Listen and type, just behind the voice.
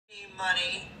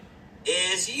Money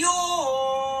is yours.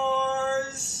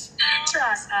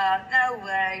 Shut up, no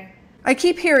way. I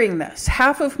keep hearing this.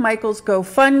 Half of Michael's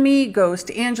GoFundMe goes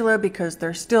to Angela because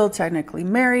they're still technically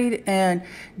married. And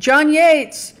John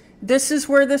Yates, this is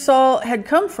where this all had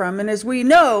come from. And as we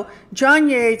know, John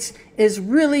Yates is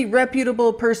really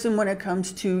reputable person when it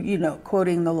comes to, you know,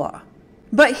 quoting the law.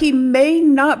 But he may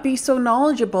not be so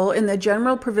knowledgeable in the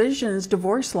general provisions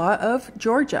divorce law of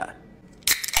Georgia.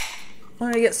 I'm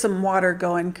going to get some water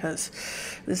going because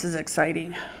this is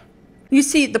exciting. You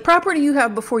see, the property you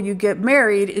have before you get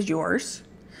married is yours.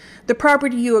 The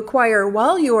property you acquire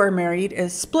while you are married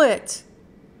is split.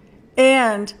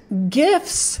 And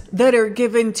gifts that are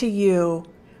given to you,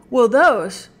 well,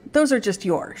 those are just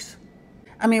yours.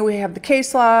 I mean, we have the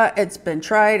case law. It's been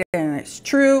tried and it's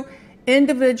true.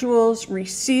 Individuals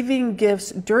receiving gifts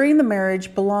during the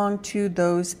marriage belong to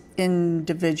those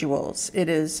individuals. It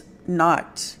is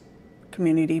not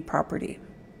community property.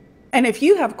 And if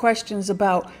you have questions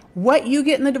about what you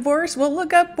get in the divorce, well,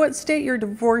 look up what state you're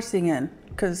divorcing in,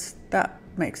 because that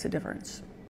makes a difference.